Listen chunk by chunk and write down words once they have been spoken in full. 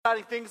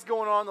Exciting things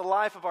going on in the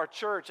life of our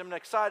church. I'm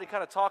excited to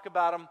kind of talk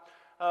about them.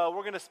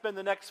 We're going to spend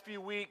the next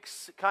few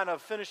weeks kind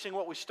of finishing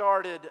what we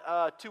started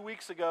 2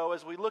 weeks ago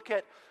as we look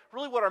at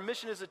really what our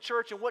mission is as a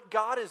church and what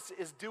God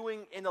is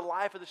doing in the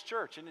life of this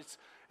church. And it's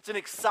an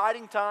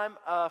exciting time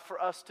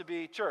for us to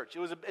be church.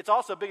 It's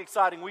also a big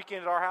exciting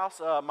weekend at our house.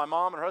 My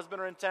mom and her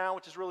husband are in town,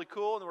 which is really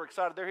cool, and we're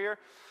excited they're here.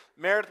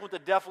 Meredith went to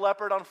Def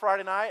Leppard on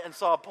Friday night and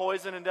saw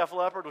Poison in Def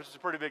Leppard, which is a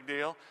pretty big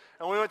deal.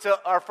 And we went to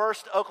our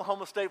first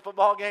Oklahoma State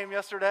football game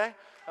yesterday.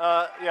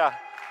 On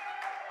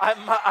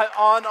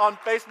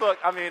Facebook,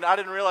 I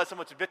didn't realize how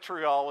much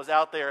vitriol was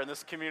out there in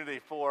this community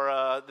for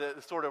the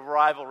sort of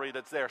rivalry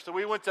that's there. So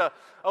we went to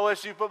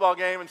OSU football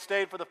game and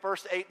stayed for the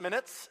first 8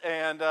 minutes,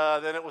 and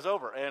then it was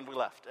over, and we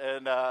left.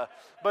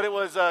 But it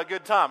was a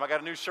good time. I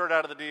got a new shirt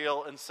out of the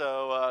deal, and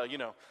so,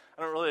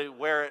 I don't really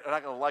wear it. I'm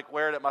not going to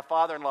wear it at my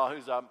father-in-law,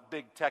 who's a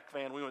big tech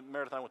fan.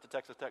 Meredith and I went to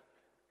Texas Tech.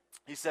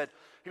 He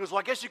goes, well,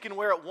 I guess you can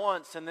wear it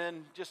once and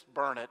then just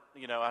burn it.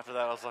 After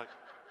that, I was like,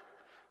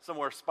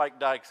 somewhere Spike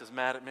Dykes is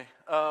mad at me.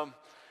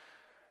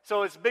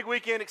 So it's a big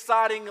weekend,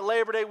 exciting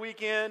Labor Day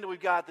weekend. We've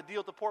got the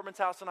deal at the Portman's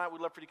house tonight.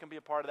 We'd love for you to come be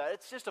a part of that.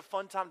 It's just a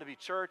fun time to be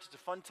church. It's a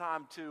fun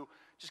time to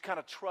just kind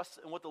of trust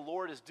in what the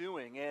Lord is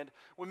doing. And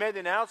we made the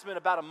announcement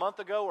about a month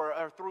ago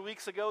or 3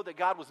 weeks ago that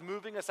God was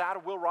moving us out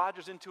of Will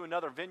Rogers into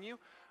another venue.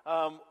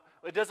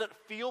 It doesn't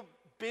feel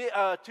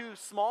too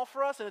small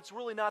for us, and it's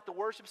really not the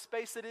worship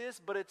space it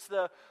is, but it's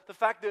the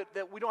fact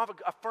that we don't have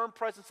a firm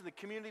presence in the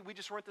community. We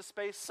just rent the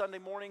space Sunday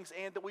mornings,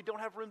 and that we don't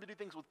have room to do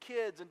things with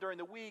kids and during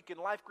the week and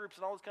life groups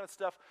and all this kind of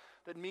stuff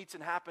that meets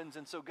and happens.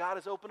 And so God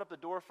has opened up the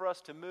door for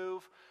us to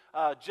move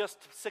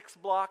just 6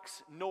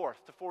 blocks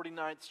north to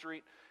 49th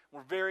Street.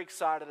 We're very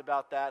excited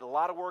about that. A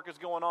lot of work is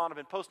going on. I've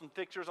been posting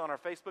pictures on our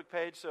Facebook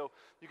page, so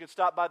you can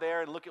stop by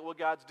there and look at what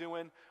God's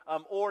doing.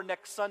 Or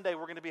next Sunday,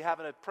 we're going to be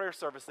having a prayer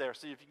service there,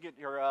 so if you can get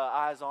your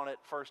eyes on it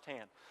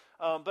firsthand.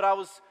 But I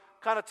was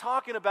kind of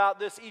talking about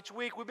this each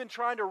week. We've been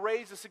trying to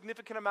raise a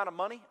significant amount of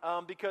money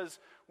because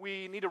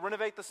we need to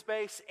renovate the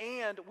space,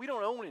 and we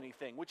don't own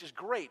anything, which is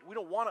great. We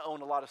don't want to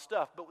own a lot of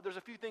stuff, but there's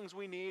a few things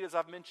we need, as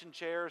I've mentioned,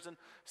 chairs and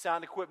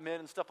sound equipment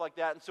and stuff like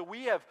that. And so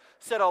we have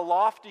set a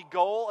lofty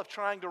goal of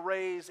trying to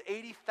raise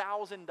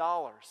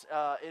 $80,000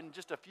 in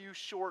just a few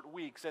short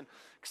weeks. And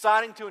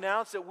exciting to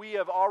announce that we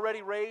have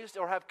already raised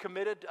or have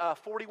committed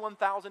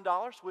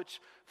 $41,000,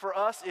 which for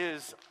us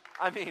is,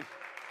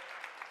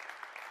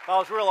 if I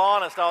was real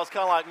honest, I was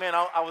kind of like, man,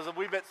 I was a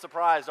wee bit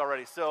surprised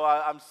already. So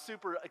I'm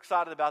super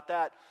excited about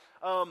that.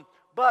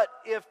 But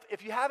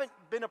if you haven't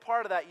been a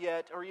part of that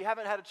yet, or you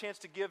haven't had a chance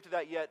to give to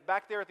that yet,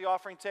 back there at the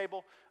offering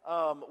table,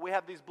 we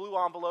have these blue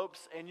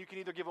envelopes, and you can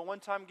either give a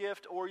one-time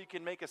gift or you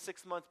can make a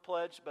 6-month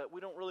pledge, but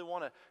we don't really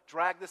want to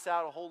drag this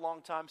out a whole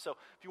long time. So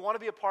if you want to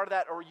be a part of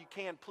that, or you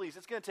can, please.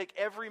 It's going to take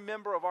every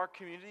member of our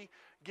community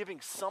giving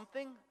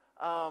something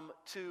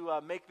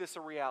to make this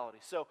a reality.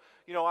 So,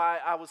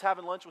 I was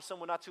having lunch with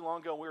someone not too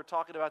long ago, and we were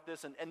talking about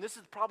this, and this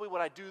is probably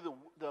what I do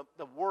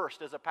the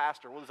worst as a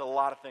pastor. Well, there's a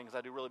lot of things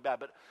I do really bad,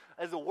 but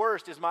as the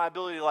worst is my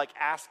ability to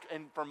ask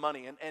for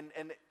money,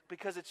 and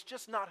because it's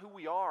just not who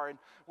we are, and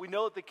we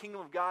know that the kingdom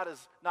of God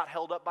is not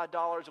held up by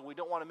dollars, and we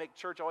don't want to make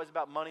church always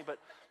about money, but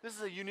this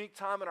is a unique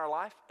time in our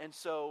life, and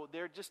so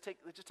it just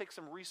takes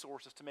some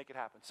resources to make it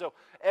happen. So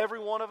every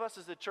one of us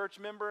as the church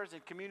members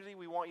and community,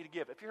 we want you to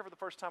give. If you're here for the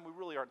first time, we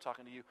really aren't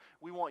talking to you.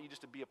 We want you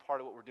just to be a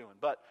part of what we're doing.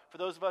 But for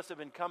those of us who have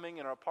been coming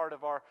and are a part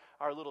of our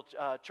little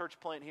church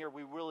plant here,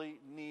 we really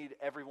need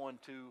everyone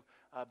to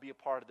be a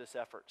part of this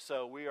effort.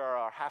 So we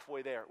are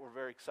halfway there. We're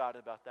very excited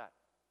about that.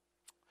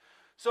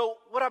 So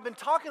what I've been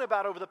talking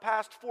about over the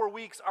past 4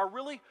 weeks are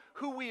really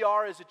who we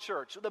are as a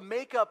church, the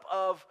makeup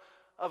of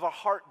a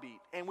heartbeat.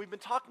 And we've been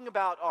talking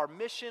about our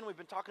mission, we've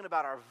been talking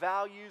about our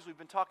values, we've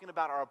been talking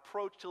about our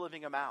approach to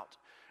living them out.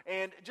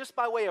 And just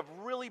by way of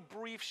really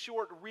brief,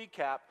 short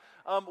recap,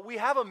 we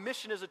have a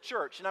mission as a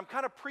church, and I'm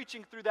kind of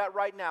preaching through that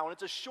right now. And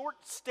it's a short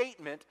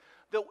statement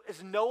that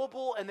is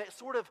knowable and that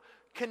sort of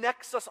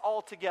connects us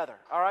all together,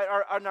 all right?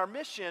 Our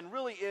mission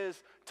really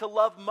is to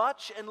love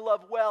much and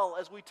love well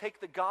as we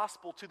take the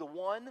gospel to the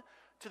one,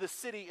 to the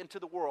city, and to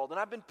the world. And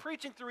I've been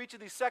preaching through each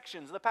of these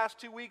sections. In the past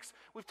 2 weeks,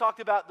 we've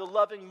talked about the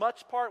loving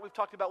much part. We've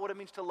talked about what it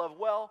means to love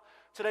well.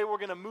 Today, we're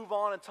going to move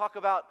on and talk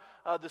about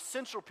the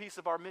central piece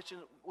of our mission,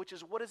 which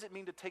is what does it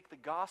mean to take the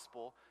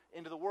gospel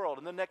into the world.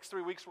 And the next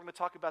 3 weeks, we're going to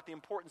talk about the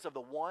importance of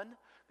the one,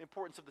 the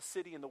importance of the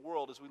city and the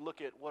world as we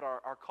look at what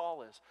our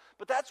call is.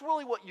 But that's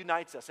really what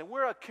unites us. And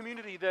we're a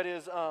community that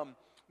is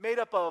made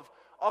up of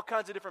all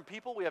kinds of different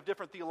people. We have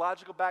different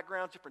theological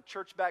backgrounds, different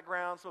church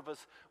backgrounds. Some of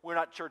us, we're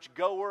not church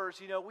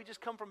goers. We just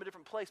come from a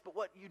different place. But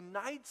what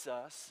unites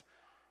us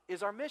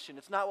is our mission.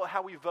 It's not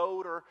how we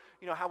vote or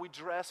how we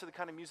dress or the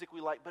kind of music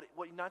we like, but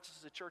what unites us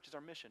as a church is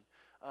our mission.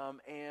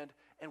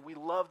 And we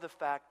love the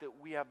fact that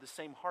we have the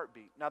same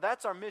heartbeat. Now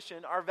that's our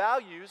mission. Our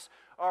values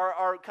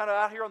are kind of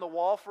out here on the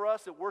wall for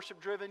us, that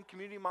worship-driven,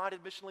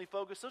 community-minded, missionally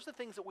focused. Those are the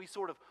things that we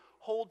sort of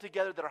hold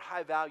together that are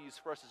high values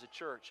for us as a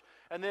church.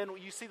 And then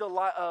you see the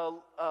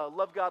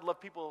love God, love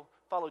people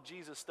follow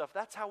Jesus stuff,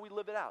 that's how we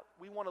live it out.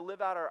 We want to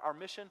live out our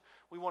mission.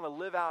 We want to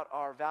live out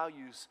our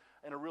values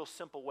in a real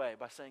simple way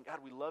by saying, God,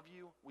 we love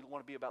you. We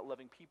want to be about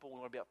loving people. We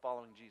want to be about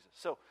following Jesus.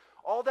 So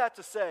all that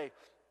to say,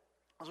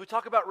 as we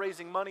talk about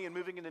raising money and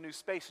moving into new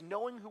space,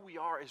 knowing who we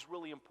are is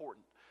really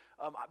important.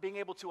 Being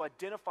able to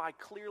identify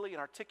clearly and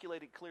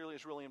articulate it clearly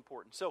is really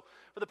important. So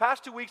for the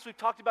past 2 weeks, we've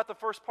talked about the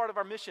first part of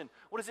our mission.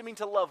 What does it mean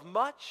to love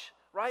much,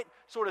 right?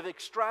 Sort of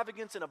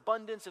extravagance and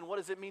abundance. And what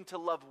does it mean to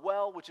love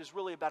well, which is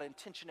really about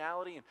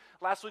intentionality. And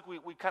last week,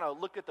 we kind of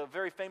looked at the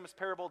very famous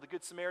parable of the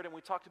Good Samaritan. We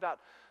talked about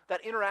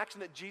that interaction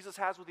that Jesus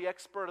has with the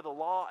expert of the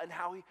law and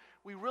how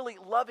we really,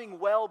 loving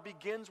well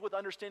begins with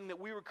understanding that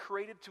we were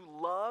created to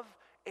love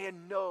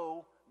and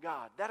know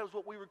God. That is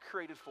what we were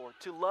created for,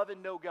 to love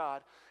and know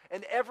God.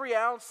 And every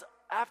ounce,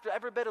 after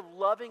every bit of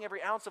loving,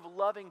 every ounce of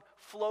loving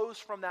flows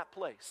from that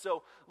place.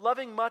 So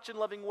loving much and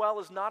loving well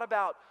is not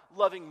about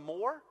loving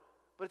more,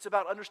 but it's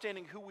about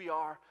understanding who we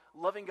are,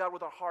 loving God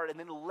with our heart, and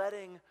then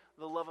letting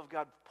the love of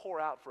God pour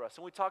out for us.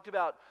 And we talked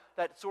about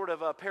that sort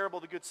of parable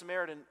of the Good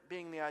Samaritan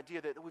being the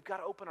idea that we've got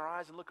to open our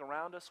eyes and look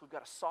around us. We've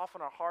got to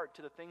soften our heart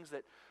to the things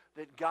that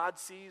God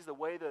sees, the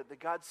way that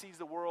God sees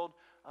the world,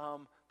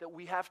 that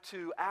we have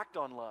to act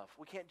on love.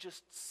 We can't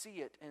just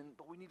see it,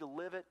 but we need to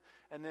live it,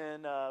 and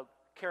then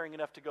caring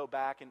enough to go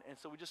back. And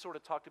so we just sort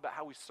of talked about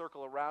how we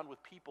circle around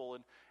with people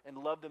and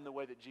love them the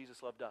way that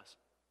Jesus loved us.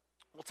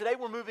 Well, today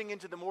we're moving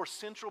into the more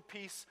central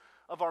piece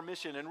of our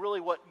mission and really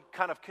what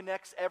kind of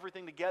connects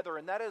everything together,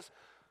 and that is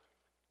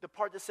the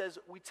part that says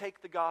we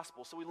take the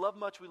gospel. So we love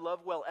much, we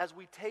love well, as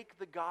we take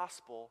the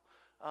gospel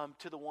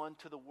to the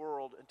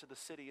world, and to the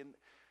city.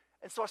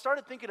 And so I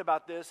started thinking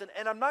about this,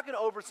 and I'm not going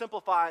to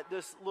oversimplify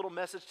this little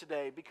message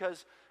today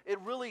because it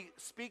really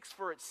speaks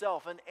for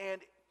itself.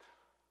 And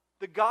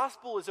the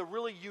gospel is a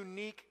really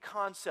unique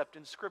concept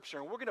in Scripture,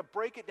 and we're going to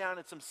break it down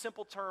in some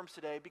simple terms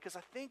today because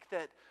I think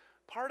that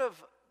part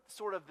of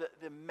sort of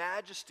the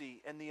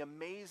majesty and the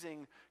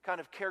amazing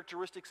kind of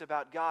characteristics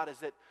about God is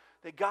that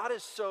God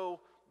is so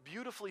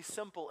beautifully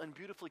simple and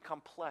beautifully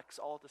complex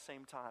all at the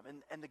same time.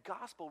 And the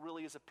gospel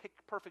really is a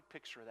perfect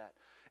picture of that.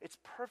 It's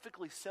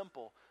perfectly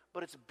simple,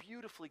 but it's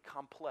beautifully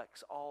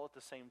complex all at the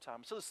same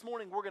time. So this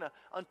morning we're going to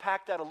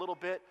unpack that a little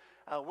bit.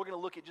 We're going to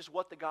look at just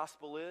what the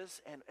gospel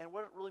is and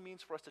what it really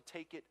means for us to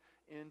take it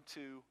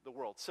into the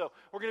world. So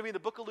we're going to be in the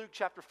book of Luke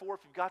chapter 4.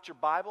 If you've got your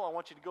Bible, I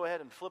want you to go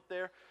ahead and flip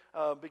there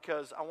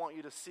because I want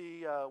you to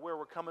see where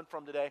we're coming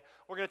from today.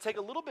 We're going to take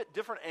a little bit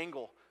different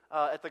angle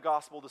at the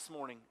gospel this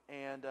morning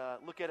and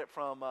look at it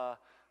from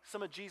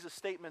some of Jesus'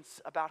 statements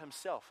about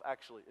himself,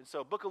 actually. And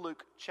so book of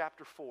Luke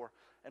chapter 4.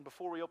 And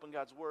before we open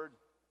God's word,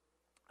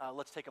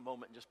 let's take a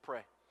moment and just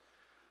pray.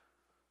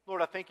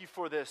 Lord, I thank you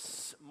for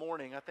this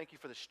morning. I thank you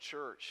for this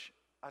church.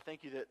 I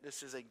thank you that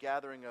this is a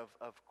gathering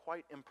of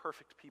quite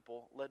imperfect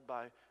people led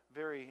by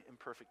very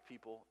imperfect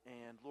people.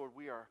 And Lord,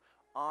 we are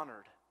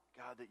honored,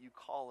 God, that you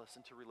call us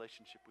into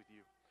relationship with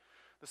you.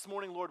 This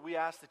morning, Lord, we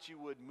ask that you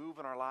would move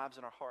in our lives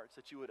and our hearts,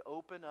 that you would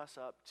open us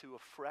up to a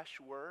fresh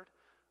word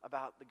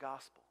about the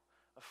gospel,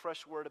 a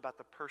fresh word about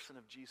the person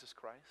of Jesus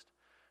Christ.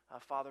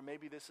 Father,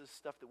 maybe this is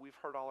stuff that we've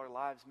heard all our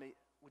lives.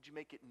 Would you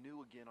make it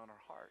new again on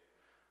our heart?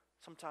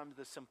 Sometimes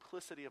the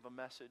simplicity of a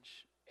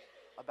message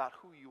about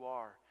who you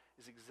are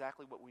is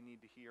exactly what we need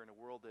to hear in a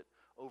world that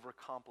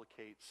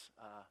overcomplicates,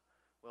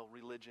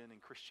 religion and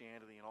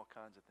Christianity and all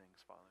kinds of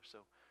things, Father.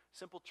 So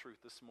simple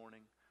truth this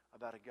morning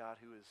about a God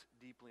who is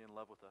deeply in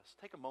love with us.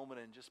 Take a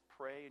moment and just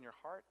pray in your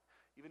heart.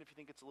 Even if you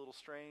think it's a little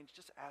strange,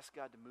 just ask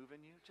God to move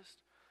in you.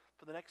 Just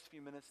for the next few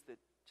minutes that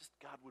just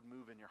God would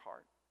move in your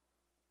heart.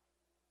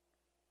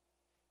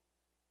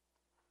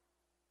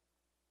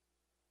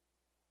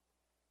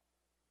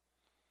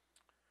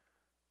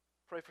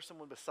 Pray for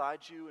someone beside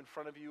you, in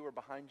front of you, or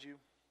behind you.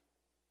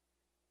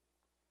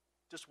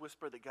 Just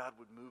whisper that God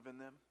would move in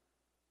them.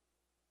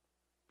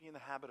 Be in the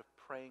habit of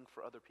praying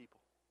for other people.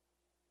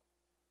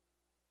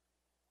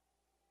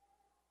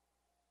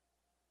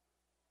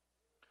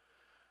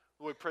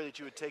 Lord, we pray that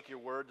you would take your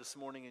word this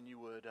morning and you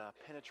would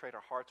penetrate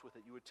our hearts with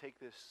it. You would take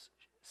this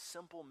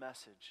simple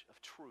message of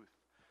truth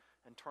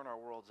and turn our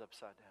worlds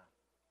upside down.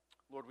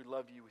 Lord, we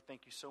love you. We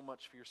thank you so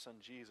much for your son,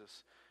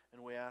 Jesus.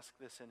 And we ask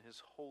this in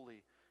his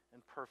holy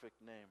and perfect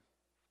name.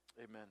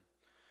 Amen.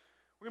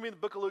 We're going to be in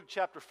the book of Luke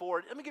chapter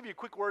 4. Let me give you a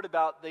quick word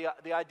about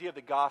the idea of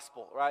the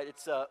gospel, right?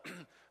 It's a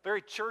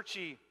very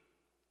churchy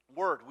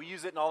word. We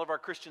use it in all of our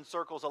Christian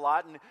circles a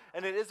lot,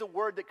 and it is a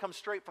word that comes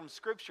straight from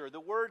Scripture. The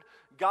word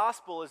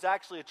gospel is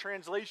actually a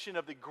translation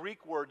of the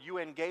Greek word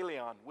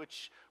euangelion,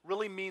 which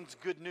really means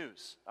good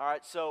news. All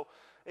right, so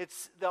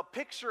it's the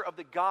picture of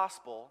the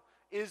gospel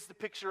is the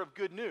picture of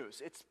good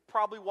news. It's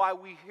probably why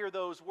we hear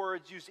those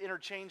words used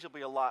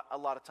interchangeably a lot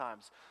of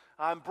times.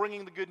 I'm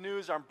bringing the good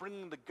news, I'm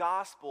bringing the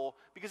gospel,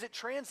 because it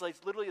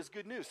translates literally as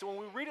good news. So when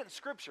we read it in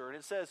Scripture and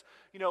it says,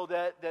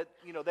 that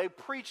they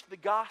preached the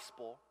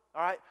gospel,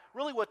 all right,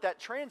 really what that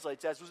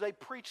translates as was they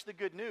preached the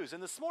good news.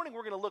 And this morning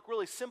we're going to look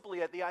really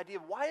simply at the idea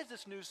of why is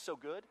this news so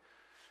good?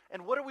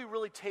 And what are we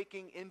really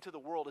taking into the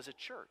world as a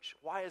church?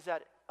 Why is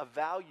that a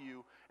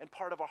value and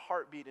part of our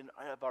heartbeat and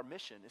of our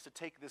mission, is to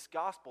take this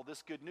gospel,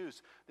 this good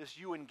news, this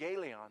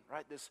euangelion,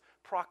 right, this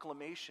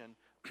proclamation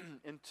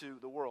into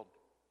the world.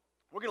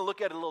 We're going to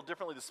look at it a little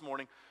differently this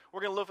morning.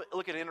 We're going to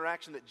look at an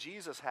interaction that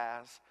Jesus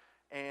has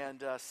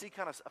and see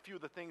kind of a few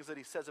of the things that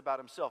he says about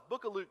himself.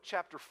 Book of Luke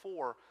chapter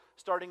 4,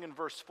 starting in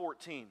verse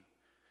 14.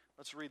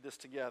 Let's read this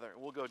together.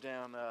 We'll go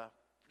down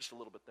just a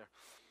little bit there.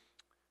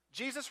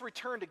 Jesus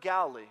returned to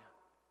Galilee.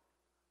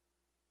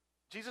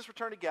 Jesus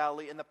returned to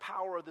Galilee in the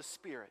power of the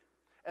Spirit,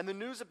 and the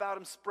news about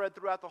him spread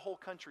throughout the whole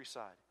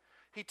countryside.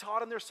 He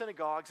taught in their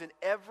synagogues, and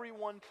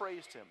everyone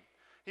praised him.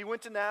 He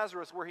went to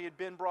Nazareth where he had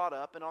been brought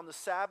up, and on the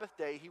Sabbath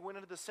day he went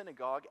into the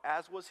synagogue,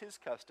 as was his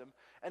custom,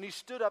 and he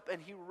stood up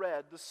and he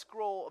read. The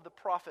scroll of the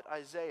prophet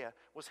Isaiah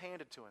was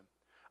handed to him.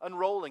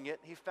 Unrolling it,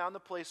 he found the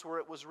place where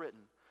it was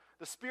written,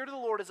 "The Spirit of the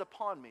Lord is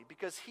upon me,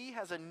 because he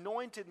has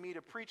anointed me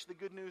to preach the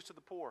good news to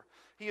the poor.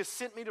 He has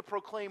sent me to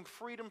proclaim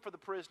freedom for the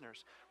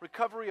prisoners,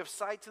 recovery of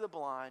sight to the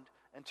blind,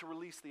 and to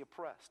release the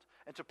oppressed,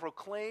 and to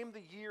proclaim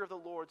the year of the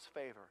Lord's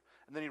favor."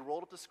 And then he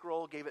rolled up the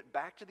scroll, gave it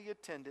back to the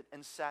attendant,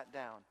 and sat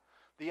down.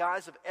 The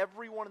eyes of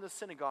everyone in the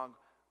synagogue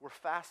were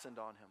fastened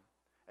on him.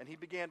 And he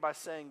began by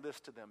saying this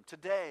to them,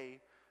 "Today,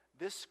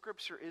 this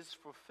scripture is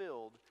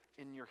fulfilled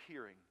in your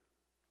hearing."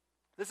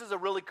 This is a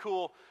really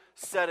cool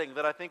setting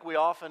that I think we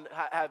often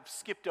have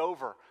skipped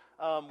over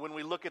when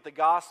we look at the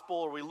gospel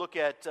or we look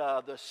at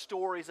the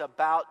stories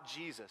about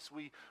Jesus.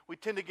 We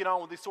tend to get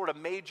on with these sort of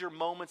major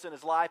moments in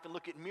his life and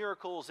look at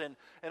miracles and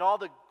all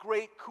the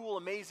great, cool,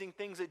 amazing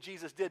things that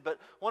Jesus did. But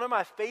one of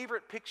my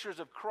favorite pictures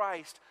of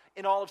Christ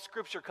in all of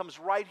Scripture comes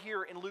right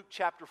here in Luke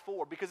chapter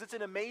 4, because it's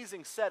an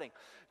amazing setting.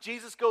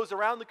 Jesus goes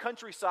around the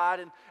countryside,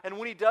 and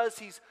when he does,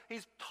 he's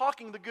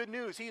talking the good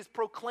news. He is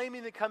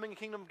proclaiming the coming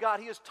kingdom of God.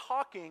 He is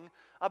talking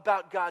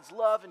about God's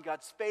love and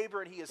God's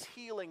favor, and he is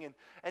healing,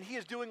 and he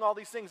is doing all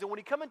these things. And when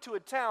he come into a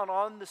town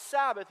on the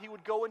Sabbath, he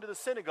would go into the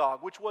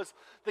synagogue, which was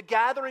the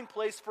gathering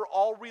place for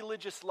all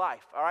religious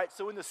life. All right,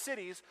 so in the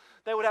cities,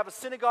 they would have a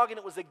synagogue, and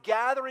it was a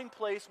gathering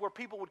place where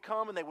people would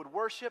come and they would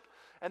worship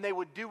and they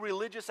would do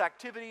religious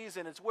activities,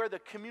 and it's where the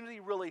community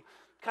really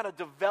kind of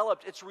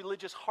developed its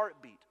religious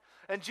heartbeat.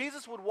 And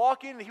Jesus would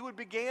walk in and he would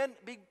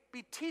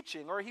be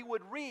teaching, or he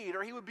would read,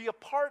 or he would be a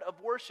part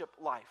of worship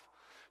life.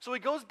 So he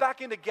goes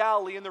back into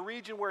Galilee, in the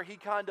region where he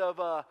kind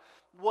of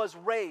was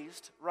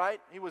raised,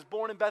 right? He was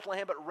born in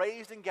Bethlehem, but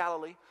raised in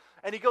Galilee.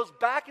 And he goes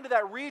back into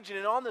that region,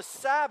 and on the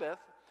Sabbath,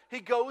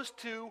 he goes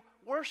to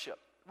worship,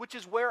 which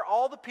is where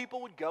all the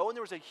people would go. And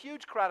there was a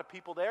huge crowd of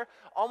people there,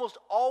 almost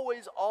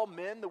always all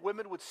men. The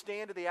women would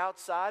stand to the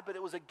outside, but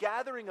it was a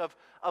gathering of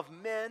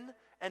men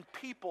and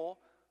people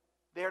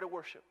there to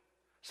worship.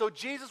 So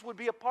Jesus would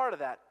be a part of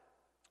that.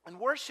 And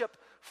worship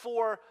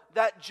for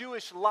that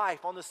Jewish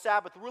life on the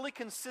Sabbath really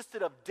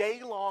consisted of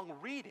day-long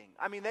reading.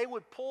 I mean, they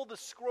would pull the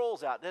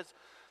scrolls out.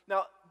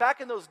 Now,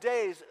 back in those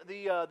days,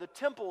 the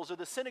temples or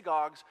the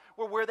synagogues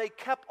were where they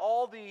kept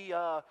all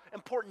the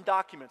important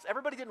documents.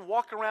 Everybody didn't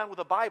walk around with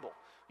a Bible.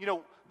 You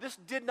know,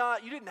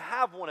 you didn't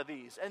have one of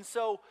these. And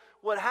so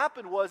what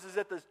happened was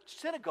that the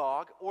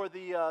synagogue or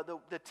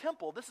the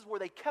temple, this is where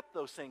they kept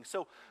those things.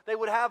 So they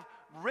would have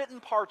written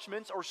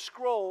parchments or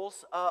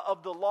scrolls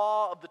of the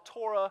law, of the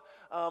Torah,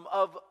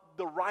 of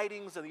the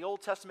writings of the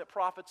Old Testament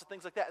prophets and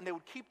things like that, and they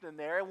would keep them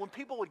there. And when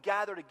people would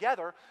gather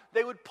together,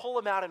 they would pull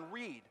them out and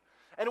read.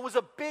 And it was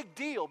a big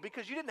deal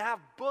because you didn't have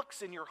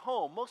books in your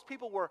home. Most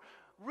people were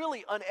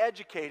really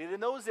uneducated,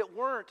 and those that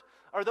weren't,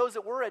 or those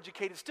that were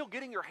educated, still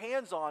getting your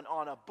hands on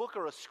a book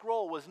or a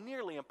scroll was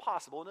nearly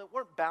impossible. And it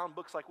weren't bound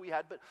books like we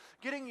had, but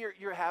getting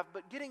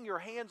your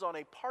hands on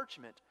a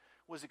parchment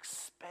was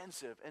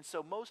expensive. And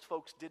so most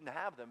folks didn't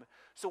have them.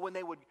 So when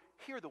they would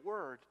hear the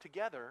word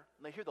together,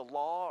 and they hear the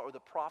law or the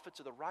prophets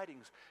or the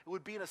writings, it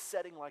would be in a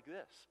setting like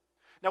this.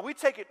 Now, we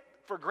take it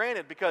for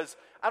granted because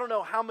I don't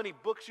know how many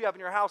books you have in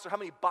your house or how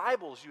many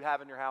Bibles you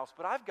have in your house,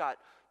 but I've got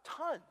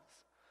tons.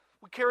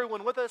 We carry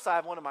one with us. I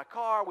have one in my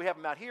car. We have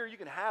them out here. You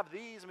can have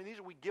these. I mean,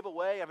 these we give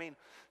away. I mean,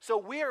 so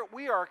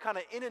we are kind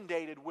of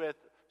inundated with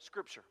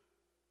Scripture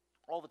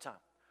all the time.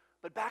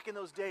 But back in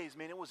those days,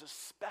 man, it was a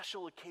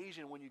special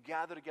occasion when you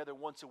gather together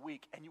once a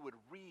week and you would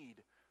read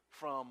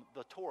from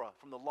the Torah,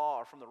 from the law,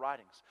 or from the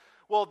writings.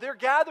 Well, they're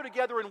gathered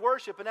together in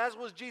worship, and as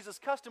was Jesus'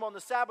 custom on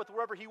the Sabbath,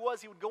 wherever he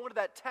was, he would go into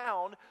that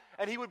town,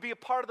 and he would be a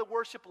part of the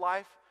worship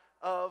life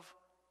of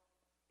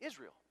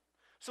Israel.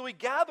 So he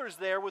gathers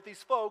there with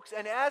these folks,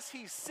 and as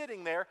he's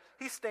sitting there,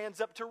 he stands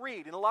up to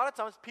read. And a lot of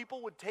times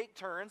people would take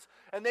turns,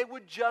 and they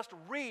would just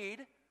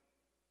read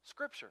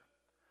Scripture.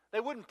 They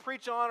wouldn't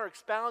preach on or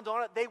expound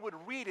on it. They would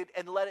read it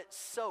and let it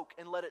soak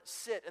and let it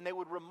sit, and they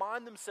would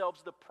remind themselves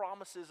of the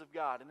promises of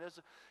God. And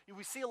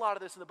we see a lot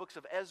of this in the books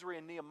of Ezra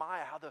and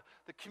Nehemiah, how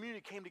the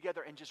community came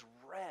together and just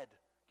read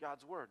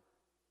God's word.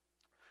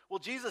 Well,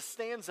 Jesus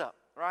stands up,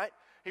 right?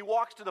 He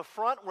walks to the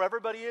front where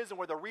everybody is and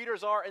where the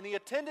readers are, and the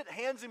attendant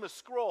hands him a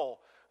scroll,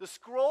 the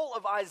scroll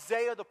of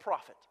Isaiah the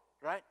prophet,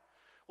 right?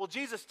 Well,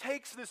 Jesus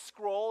takes this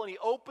scroll and he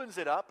opens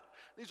it up.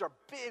 These are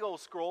big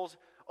old scrolls.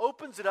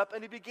 opens it up,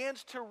 and he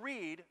begins to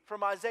read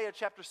from Isaiah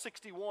chapter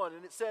 61.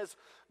 And it says,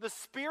 "The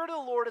Spirit of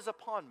the Lord is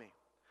upon me,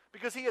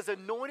 because he has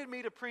anointed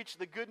me to preach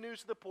the good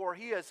news to the poor.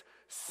 He has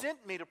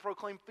sent me to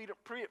proclaim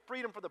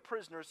freedom for the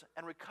prisoners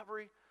and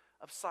recovery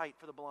of sight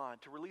for the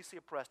blind, to release the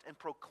oppressed, and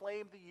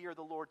proclaim the year of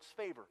the Lord's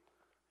favor."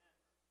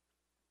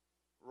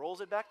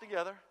 Rolls it back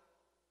together,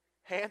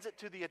 hands it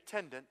to the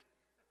attendant,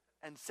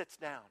 and sits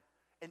down.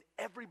 And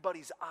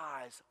everybody's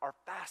eyes are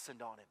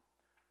fastened on him.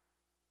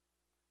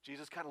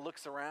 Jesus kind of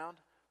looks around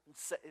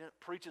and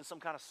preaching some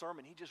kind of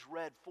sermon. He just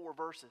read 4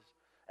 verses.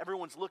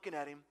 Everyone's looking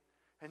at him,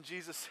 and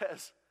Jesus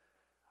says,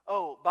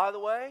 "Oh, by the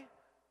way,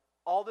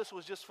 all this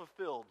was just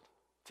fulfilled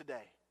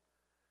today."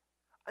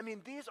 I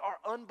mean, these are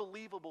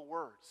unbelievable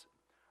words.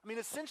 I mean,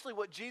 essentially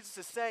what Jesus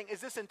is saying is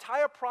this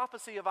entire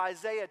prophecy of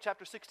Isaiah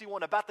chapter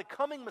 61 about the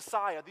coming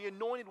Messiah, the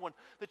anointed one,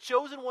 the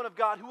chosen one of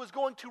God who was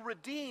going to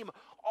redeem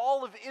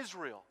all of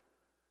Israel.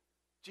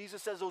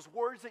 Jesus says, those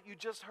words that you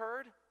just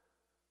heard,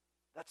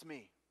 that's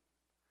me.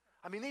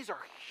 I mean, these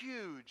are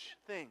huge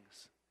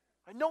things.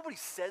 Nobody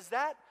says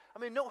that. I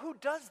mean, no, who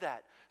does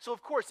that? So,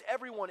 of course,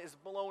 everyone is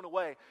blown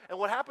away. And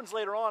what happens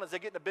later on is they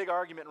get in a big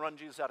argument and run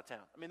Jesus out of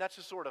town. I mean, that's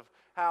just sort of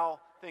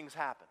how things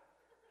happen.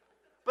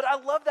 But I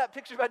love that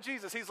picture about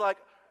Jesus. He's like,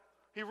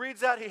 he reads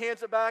that, he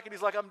hands it back, and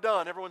he's like, "I'm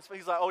done."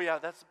 He's like, "Oh yeah,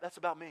 that's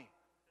about me."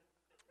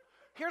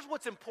 Here's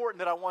what's important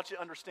that I want you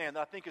to understand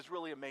that I think is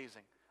really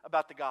amazing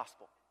about the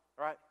gospel,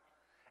 right?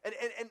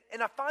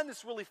 And I find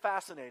this really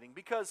fascinating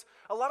because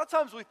a lot of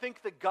times we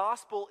think the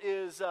gospel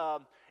is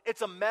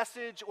it's a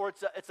message, or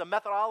it's a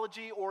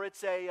methodology, or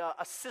it's a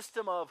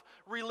system of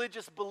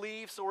religious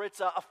beliefs, or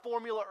it's a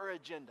formula or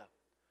agenda.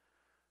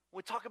 When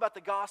we talk about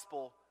the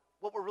gospel,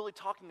 what we're really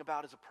talking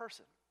about is a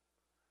person.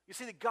 You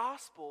see, the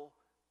gospel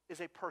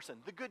is a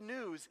person. The good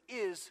news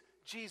is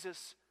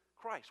Jesus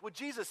Christ. What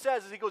Jesus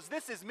says is, he goes,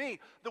 "This is me.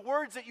 The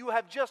words that you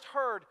have just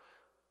heard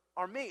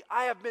are me.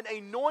 I have been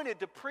anointed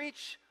to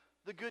preach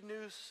the good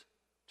news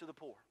to the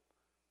poor,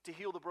 to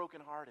heal the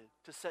brokenhearted,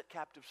 to set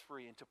captives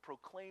free, and to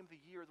proclaim the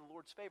year of the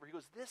Lord's favor." He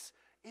goes, "This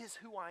is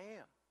who I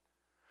am."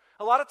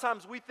 A lot of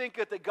times we think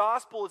that the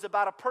gospel is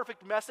about a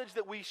perfect message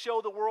that we show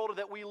the world, or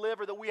that we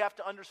live, or that we have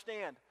to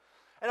understand.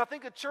 And I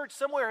think the church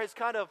somewhere has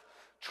kind of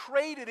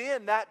traded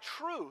in that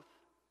truth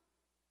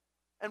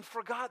and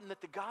forgotten that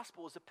the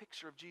gospel is a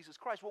picture of Jesus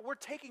Christ. What we're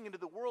taking into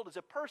the world is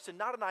a person,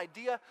 not an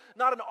idea,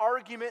 not an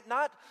argument,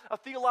 not a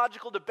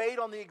theological debate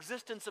on the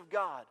existence of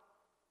God.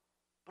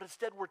 But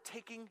instead we're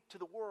taking to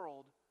the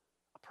world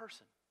a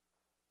person.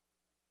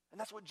 And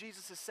that's what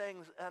Jesus is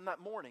saying on that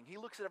morning. He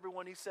looks at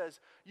everyone, he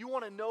says, "You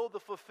want to know the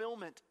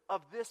fulfillment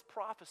of this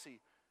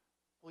prophecy?"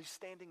 Well, he's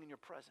standing in your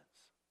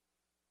presence.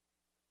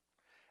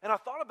 And I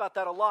thought about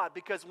that a lot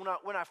because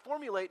when I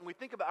formulate and we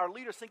think about, our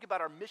leaders think about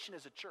our mission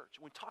as a church,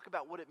 and we talk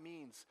about what it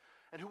means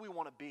and who we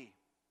want to be,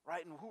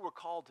 right? And who we're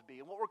called to be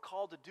and what we're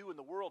called to do in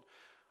the world,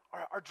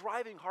 our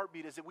driving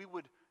heartbeat is that we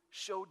would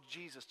show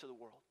Jesus to the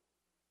world.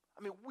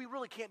 I mean, we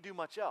really can't do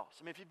much else.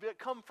 I mean, if you've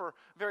come for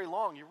very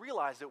long, you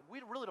realize that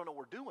we really don't know what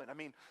we're doing. I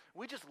mean,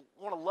 we just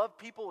want to love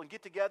people and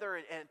get together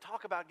and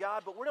talk about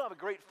God, but we don't have a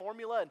great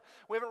formula, and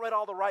we haven't read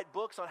all the right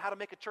books on how to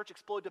make a church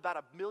explode to about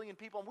 1 million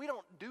people, and we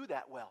don't do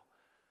that well.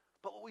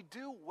 But what we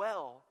do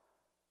well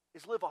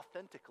is live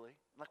authentically,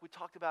 like we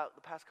talked about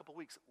the past couple of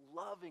weeks,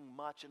 loving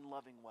much and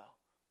loving well.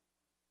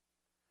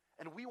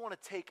 And we want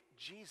to take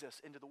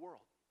Jesus into the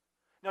world.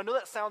 Now, I know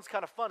that sounds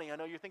kind of funny. I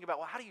know you're thinking about,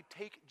 well, how do you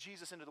take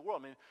Jesus into the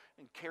world? I mean,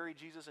 and carry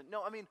Jesus.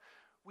 No, I mean,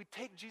 we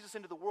take Jesus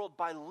into the world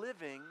by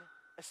living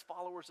as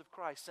followers of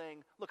Christ,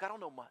 saying, "Look, I don't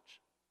know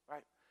much,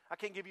 right? I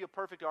can't give you a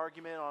perfect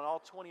argument on all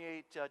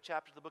 28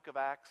 chapters of the book of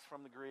Acts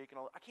from the Greek.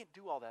 I can't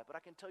do all that, but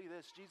I can tell you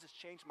this: Jesus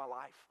changed my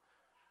life.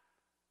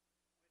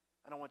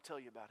 And I want to tell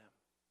you about him."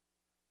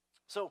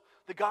 So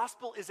the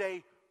gospel is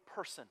a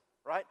person,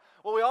 right?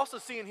 What we also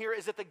see in here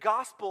is that the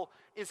gospel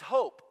is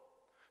hope.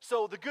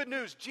 So the good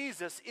news,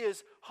 Jesus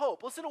is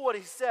hope. Listen to what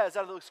he says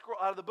out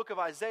of the book of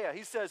Isaiah.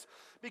 He says,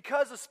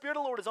 "Because the Spirit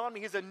of the Lord is on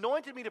me, he has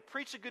anointed me to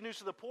preach the good news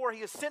to the poor.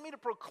 He has sent me to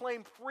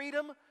proclaim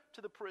freedom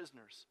to the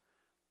prisoners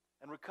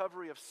and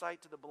recovery of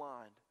sight to the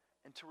blind,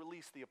 and to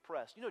release the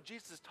oppressed." You know,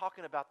 Jesus is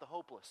talking about the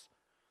hopeless.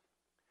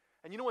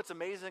 And you know what's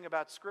amazing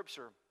about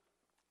Scripture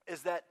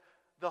is that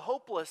the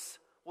hopeless,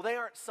 well, they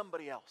aren't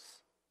somebody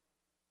else.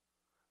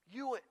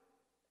 You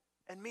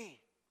and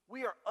me,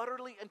 we are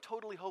utterly and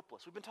totally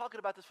hopeless. We've been talking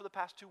about this for the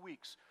past 2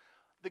 weeks.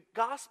 The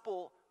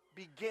gospel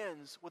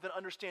begins with an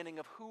understanding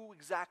of who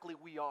exactly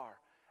we are.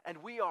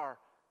 And we are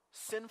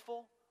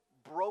sinful,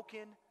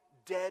 broken,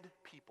 dead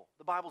people.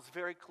 The Bible's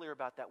very clear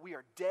about that. We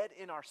are dead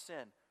in our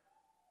sin.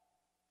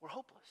 We're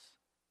hopeless.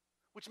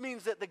 Which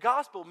means that the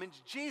gospel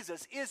means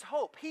Jesus is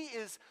hope. He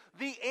is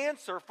the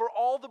answer for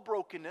all the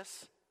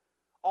brokenness,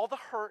 all the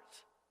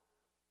hurt,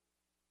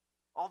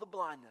 all the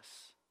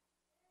blindness.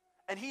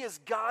 And he is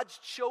God's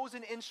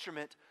chosen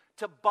instrument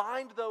to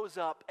bind those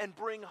up and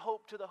bring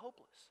hope to the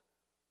hopeless.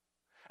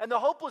 And the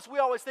hopeless we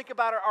always think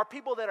about are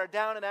people that are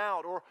down and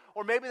out, or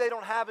maybe they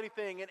don't have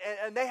anything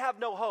and they have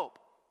no hope.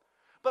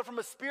 But from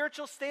a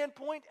spiritual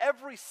standpoint,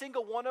 every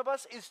single one of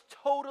us is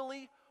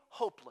totally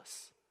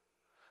hopeless.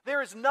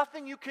 There is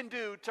nothing you can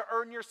do to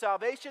earn your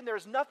salvation. There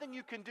is nothing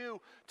you can do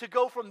to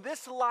go from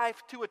this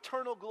life to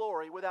eternal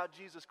glory without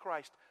Jesus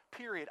Christ,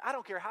 period. I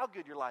don't care how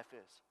good your life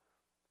is.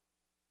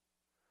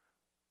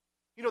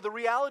 You know, the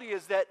reality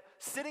is that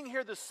sitting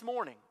here this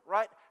morning,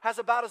 right, has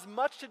about as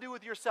much to do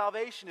with your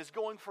salvation as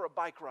going for a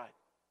bike ride.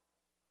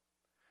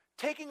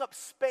 Taking up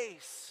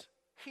space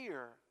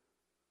here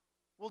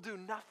will do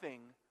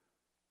nothing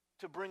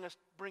to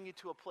bring you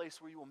to a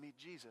place where you will meet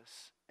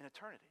Jesus in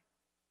eternity.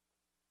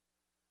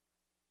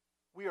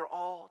 We are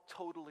all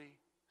totally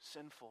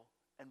sinful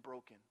and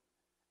broken.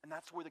 And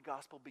that's where the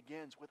gospel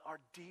begins, with our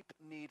deep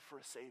need for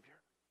a Savior.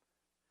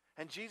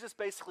 And Jesus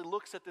basically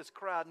looks at this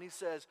crowd and he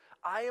says,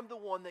 I am the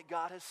one that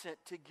God has sent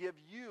to give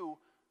you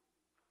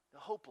the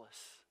hopeless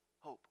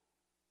hope.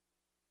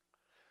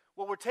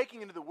 What we're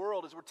taking into the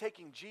world is we're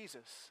taking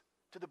Jesus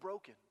to the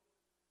broken.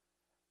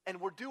 And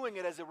we're doing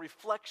it as a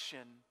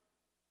reflection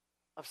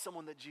of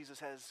someone that Jesus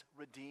has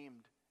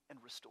redeemed and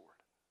restored.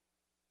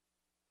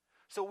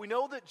 So we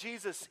know that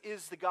Jesus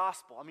is the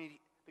gospel. I mean,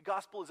 the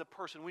gospel is a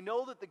person. We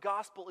know that the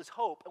gospel is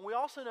hope. And we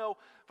also know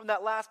from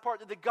that last part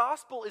that the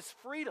gospel is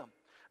freedom.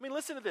 I mean,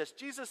 listen to this.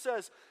 Jesus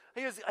says,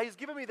 He's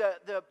given me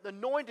the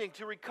anointing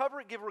to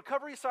give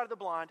recovery sight of the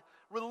blind,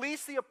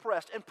 release the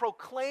oppressed, and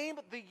proclaim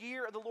the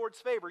year of the Lord's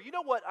favor. You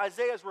know what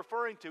Isaiah is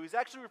referring to? He's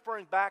actually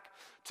referring back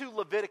to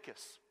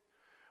Leviticus.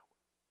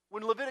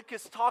 When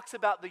Leviticus talks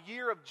about the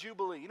year of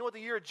Jubilee, you know what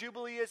the year of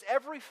Jubilee is?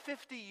 Every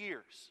 50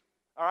 years,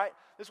 all right?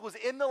 This was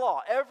in the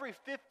law. Every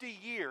 50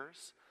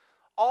 years,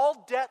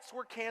 all debts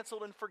were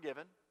canceled and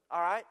forgiven,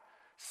 all right?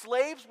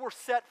 Slaves were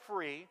set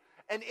free,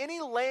 and any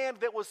land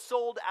that was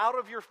sold out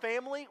of your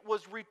family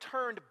was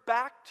returned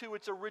back to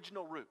its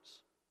original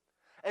roots.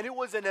 And it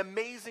was an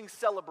amazing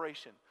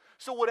celebration.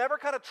 So whatever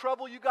kind of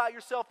trouble you got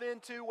yourself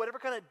into, whatever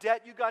kind of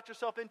debt you got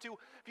yourself into,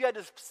 if you had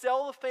to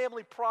sell the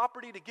family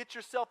property to get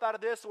yourself out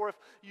of this, or if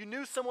you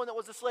knew someone that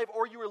was a slave,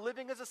 or you were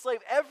living as a slave,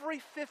 every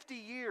 50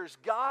 years,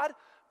 God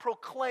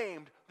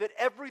proclaimed that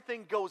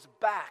everything goes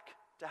back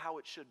to how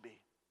it should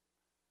be.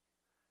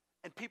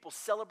 And people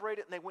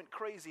celebrated and they went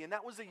crazy. And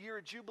that was the year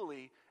of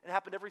Jubilee. It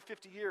happened every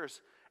 50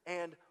 years.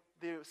 And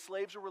the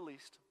slaves were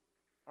released,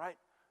 right?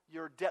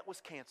 Your debt was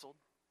canceled.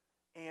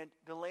 And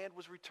the land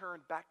was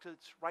returned back to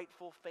its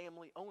rightful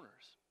family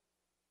owners.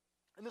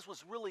 And this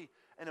was really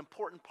an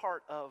important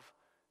part of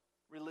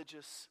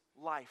religious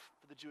life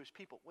for the Jewish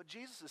people. What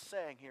Jesus is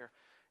saying here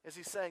is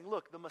he's saying,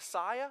 look, the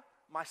Messiah,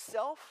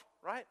 myself,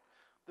 right?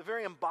 The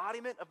very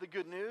embodiment of the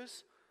good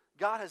news,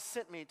 God has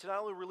sent me to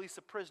not only release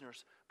the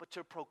prisoners, but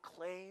to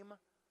proclaim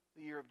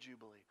the year of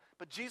Jubilee.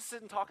 But Jesus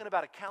isn't talking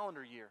about a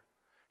calendar year.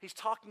 He's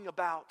talking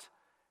about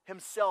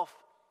himself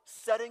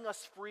setting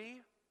us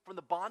free from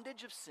the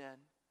bondage of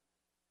sin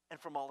and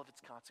from all of its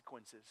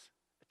consequences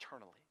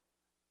eternally.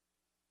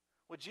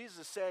 What Jesus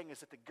is saying is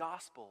that the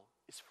gospel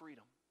is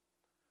freedom.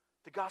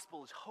 The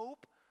gospel is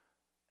hope,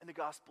 and the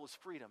gospel is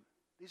freedom.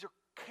 These are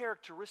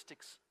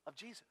characteristics of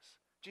Jesus.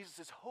 Jesus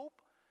is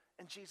hope,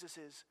 and Jesus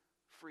is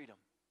freedom.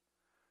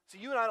 So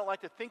you and I don't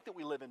like to think that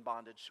we live in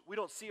bondage. We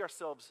don't see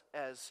ourselves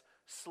as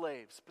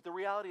slaves. But the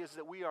reality is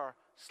that we are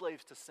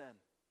slaves to sin.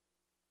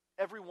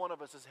 Every one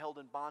of us is held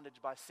in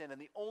bondage by sin, and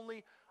the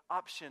only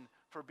option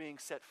for being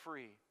set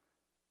free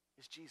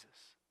is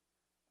Jesus.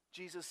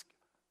 Jesus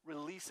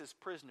releases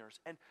prisoners.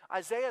 And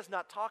Isaiah is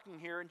not talking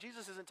here, and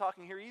Jesus isn't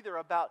talking here either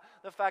about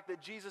the fact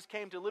that Jesus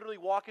came to literally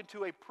walk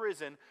into a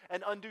prison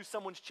and undo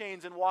someone's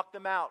chains and walk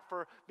them out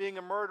for being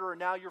a murderer.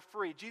 Now you're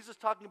free. Jesus is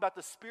talking about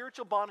the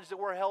spiritual bondage that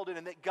we're held in,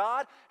 and that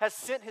God has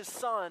sent his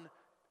son,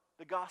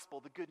 the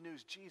gospel, the good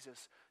news,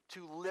 Jesus,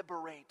 to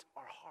liberate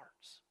our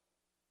hearts.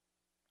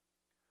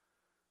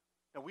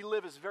 Now we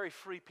live as very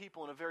free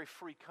people in a very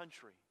free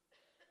country.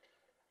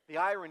 The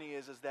irony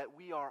is that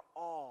we are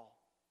all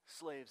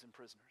slaves and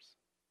prisoners.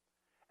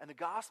 And the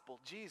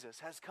gospel, Jesus,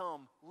 has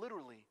come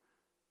literally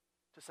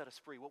to set us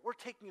free. What we're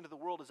taking into the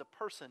world is a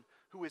person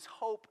who is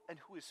hope and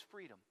who is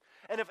freedom.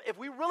 And if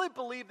we really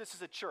believe this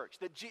is a church,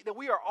 that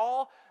we are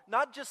all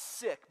not just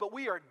sick, but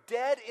we are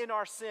dead in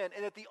our sin,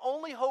 and that the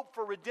only hope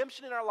for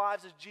redemption in our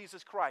lives is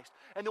Jesus Christ,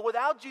 and that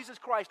without Jesus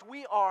Christ,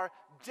 we are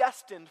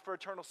destined for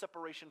eternal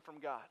separation from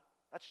God.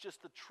 That's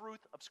just the truth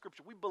of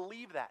Scripture. We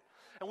believe that.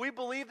 And we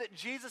believe that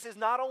Jesus is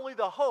not only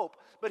the hope,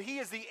 but he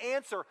is the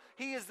answer.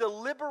 He is the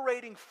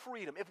liberating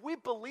freedom. If we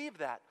believe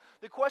that,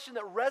 the question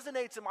that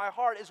resonates in my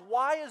heart is,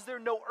 why is there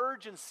no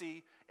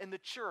urgency in the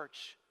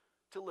church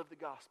to live the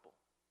gospel?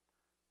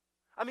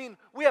 I mean,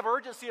 we have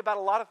urgency about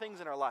a lot of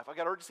things in our life. I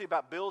got urgency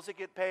about bills that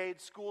get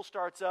paid, school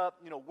starts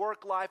up,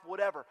 work life,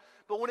 whatever.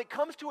 But when it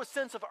comes to a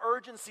sense of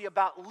urgency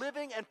about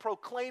living and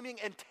proclaiming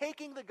and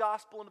taking the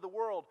gospel into the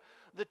world,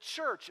 the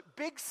church,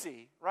 Big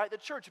C, right? The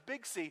church,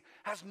 Big C,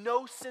 has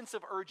no sense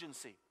of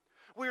urgency.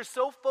 We are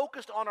so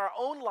focused on our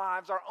own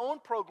lives, our own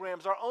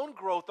programs, our own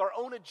growth, our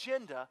own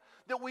agenda,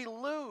 that we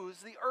lose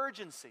the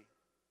urgency.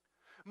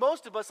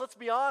 Most of us, let's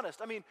be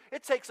honest,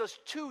 it takes us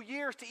 2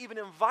 years to even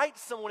invite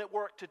someone at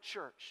work to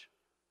church.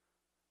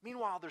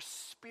 Meanwhile, they're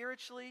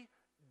spiritually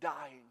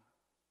dying.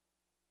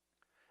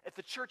 If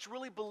the church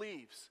really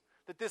believes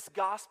that this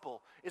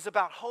gospel is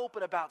about hope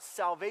and about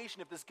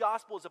salvation, if this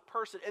gospel is a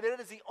person, and that it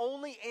is the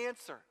only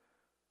answer,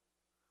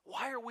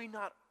 why are we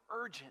not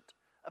urgent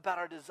about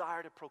our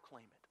desire to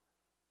proclaim it?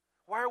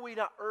 Why are we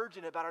not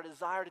urgent about our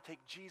desire to take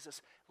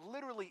Jesus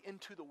literally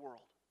into the world?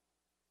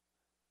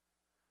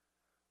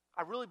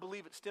 I really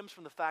believe it stems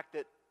from the fact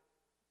that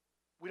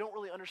we don't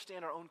really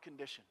understand our own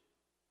condition.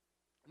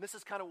 And this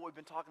is kind of what we've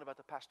been talking about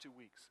the past 2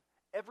 weeks.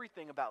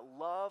 Everything about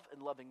love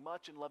and loving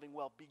much and loving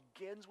well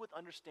begins with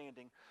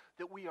understanding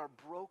that we are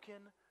broken,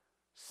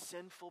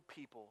 sinful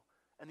people.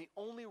 And the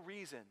only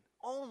reason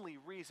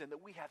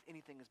that we have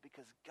anything is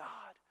because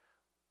God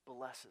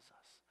blesses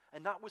us.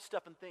 And not with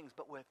stuff and things,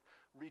 but with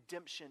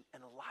redemption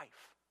and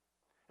life.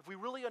 If we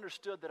really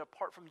understood that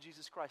apart from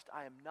Jesus Christ,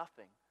 I am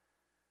nothing,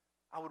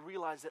 I would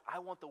realize that I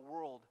want the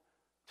world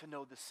to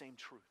know the same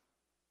truth.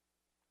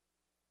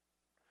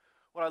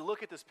 When I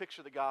look at this picture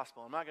of the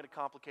gospel, I'm not going to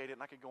complicate it,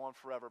 and I could go on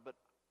forever, but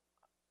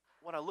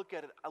when I look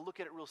at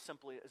it real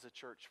simply as a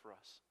church for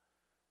us.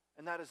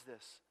 And that is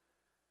this.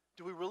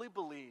 Do we really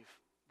believe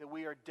that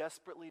we are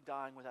desperately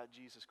dying without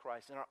Jesus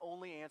Christ, and our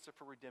only answer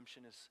for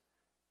redemption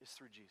is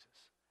through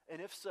Jesus?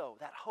 And if so,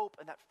 that hope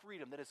and that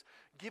freedom that has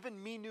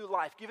given me new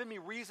life, given me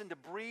reason to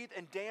breathe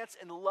and dance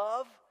and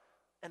love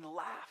and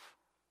laugh,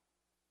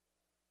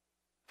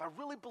 if I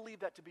really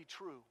believe that to be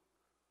true,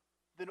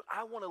 then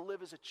I want to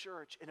live as a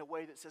church in a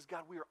way that says,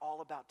 God, we are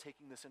all about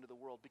taking this into the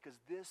world, because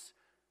this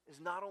is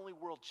not only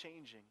world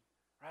changing,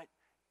 right?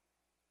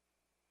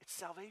 It's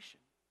salvation.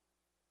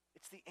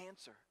 It's the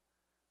answer.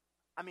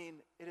 I mean,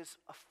 it is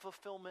a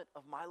fulfillment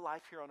of my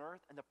life here on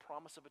earth and the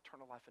promise of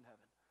eternal life in heaven.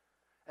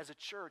 As a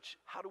church,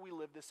 how do we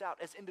live this out?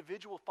 As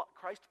individual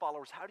Christ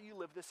followers, how do you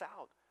live this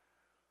out?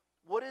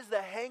 What is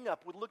the hang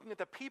up with looking at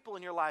the people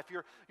in your life,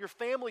 your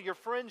family, your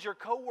friends, your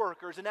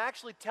coworkers, and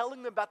actually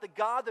telling them about the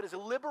God that has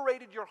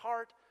liberated your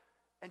heart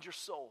and your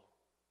soul?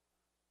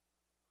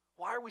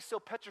 Why are we so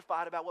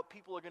petrified about what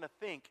people are going to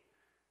think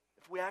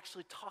if we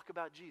actually talk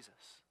about Jesus?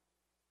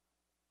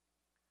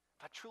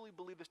 If I truly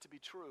believe this to be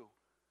true,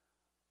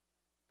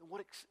 then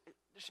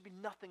there should be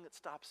nothing that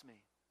stops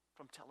me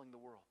from telling the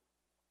world.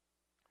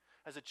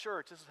 As a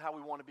church, this is how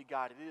we want to be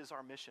guided. It is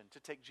our mission to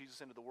take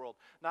Jesus into the world.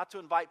 Not to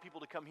invite people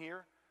to come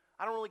here.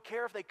 I don't really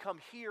care if they come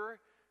here.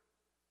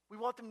 We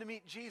want them to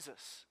meet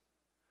Jesus.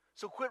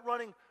 So quit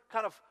running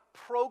kind of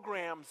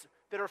programs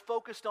that are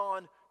focused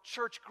on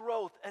church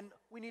growth, and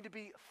we need to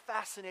be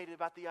fascinated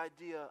about the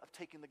idea of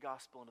taking the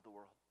gospel into the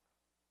world,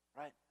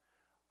 right?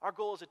 Our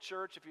goal as a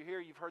church, if you're here,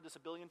 you've heard this a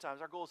billion times,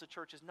 our goal as a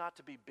church is not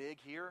to be big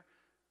here,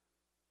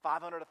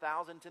 500,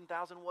 1,000,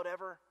 10,000,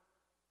 whatever.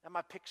 And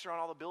my picture on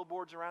all the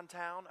billboards around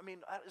town. I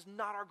mean, that is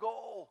not our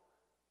goal.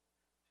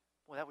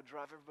 Well, that would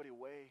drive everybody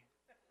away.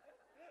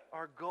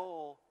 Our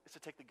goal is to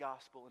take the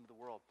gospel into the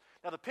world.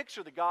 Now, the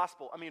picture of the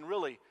gospel, I mean,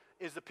 really,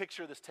 is the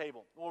picture of this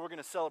table. What we're going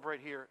to celebrate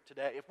here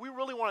today. If we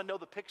really want to know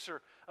the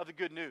picture of the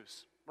good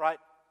news, right?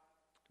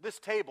 This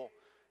table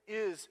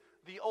is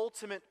the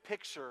ultimate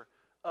picture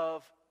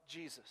of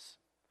Jesus.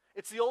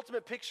 It's the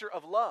ultimate picture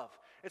of love.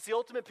 It's the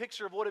ultimate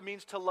picture of what it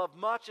means to love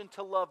much and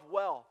to love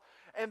well.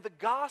 And the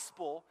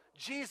gospel,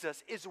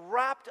 Jesus, is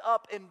wrapped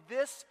up in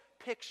this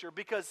picture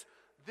because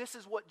this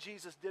is what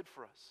Jesus did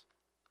for us.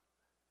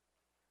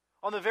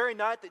 On the very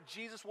night that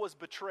Jesus was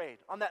betrayed,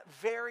 on that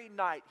very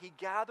night, he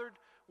gathered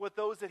with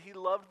those that he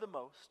loved the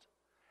most,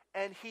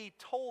 and he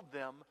told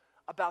them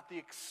about the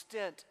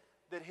extent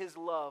that his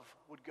love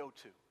would go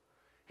to.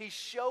 He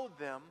showed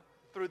them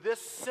through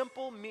this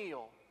simple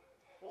meal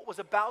what was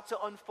about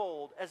to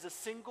unfold as the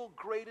single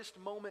greatest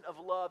moment of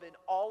love in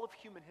all of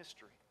human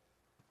history.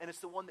 And it's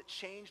the one that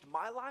changed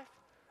my life,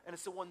 and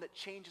it's the one that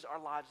changes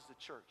our lives as a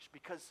church.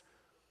 Because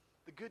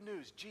the good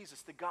news,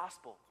 Jesus, the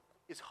gospel,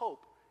 is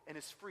hope and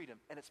is freedom,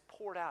 and it's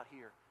poured out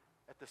here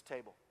at this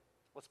table.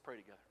 Let's pray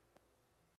together.